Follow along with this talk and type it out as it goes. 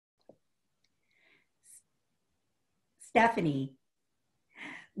Steffanie,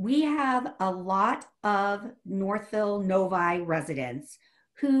 we have a lot of Northville Novi residents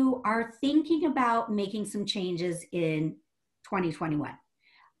who are thinking about making some changes in 2021.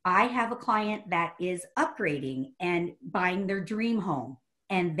 I have a client that is upgrading and buying their dream home,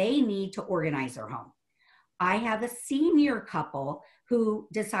 and they need to organize their home. I have a senior couple who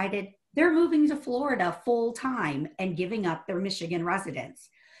decided they're moving to Florida full time and giving up their Michigan residence.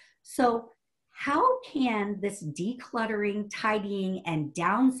 So how can this decluttering, tidying, and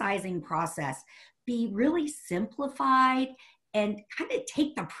downsizing process be really simplified and kind of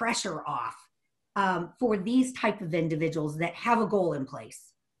take the pressure off for these type of individuals that have a goal in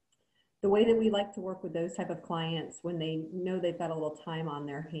place? The way that we like to work with those type of clients when they know they've got a little time on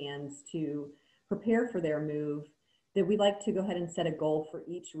their hands to prepare for their move, that we like to go ahead and set a goal for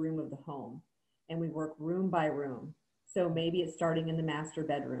each room of the home, and we work room by room. So maybe it's starting in the master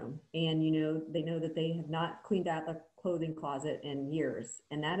bedroom, and they know that they have not cleaned out the clothing closet in years,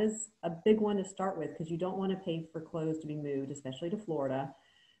 and that is a big one to start with, because you don't want to pay for clothes to be moved, especially to Florida,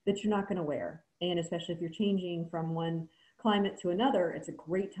 that you're not going to wear. And especially if you're changing from one climate to another, it's a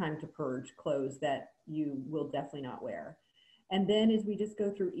great time to purge clothes that you will definitely not wear. And then as we just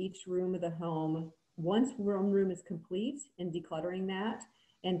go through each room of the home, once one room is complete and decluttering that,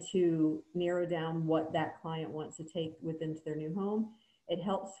 and to narrow down what that client wants to take with into their new home, it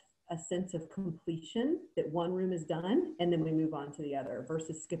helps a sense of completion that one room is done, and then we move on to the other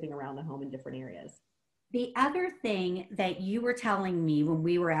versus skipping around the home in different areas. The other thing that you were telling me when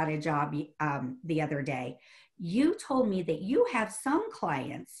we were at a job the other day, you told me that you have some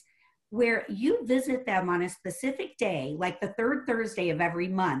clients where you visit them on a specific day, like the third Thursday of every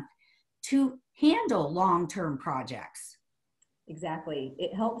month, to handle long-term projects. Exactly.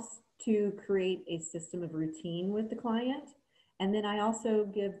 It helps to create a system of routine with the client. And then I also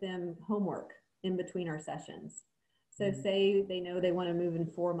give them homework in between our sessions. So say they know they want to move in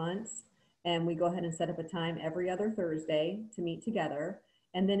 4 months, and we go ahead and set up a time every other Thursday to meet together.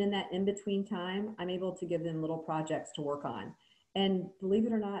 And then in that in-between time, I'm able to give them little projects to work on. And believe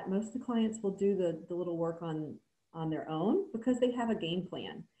it or not, most of the clients will do the little work on their own because they have a game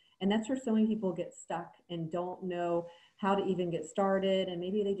plan. And that's where so many people get stuck and don't know how to even get started. And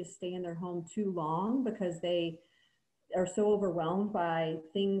maybe they just stay in their home too long because they are so overwhelmed by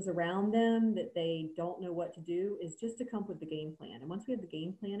things around them that they don't know what to do, is just to come up with the game plan. And once we have the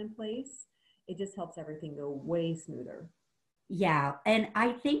game plan in place, it just helps everything go way smoother. Yeah. And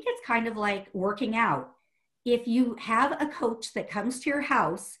I think it's kind of like working out. If you have a coach that comes to your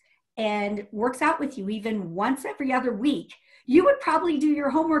house and works out with you even once every other week, you would probably do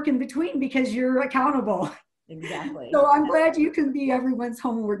your homework in between because you're accountable. Exactly. So I'm glad you can be everyone's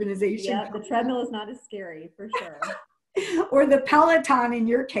home organization. Yeah, the treadmill is not as scary, for sure. Or the Peloton in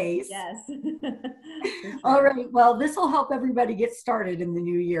your case. Yes. Sure. All right. Well, this will help everybody get started in the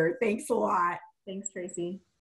new year. Thanks a lot. Thanks, Tracy.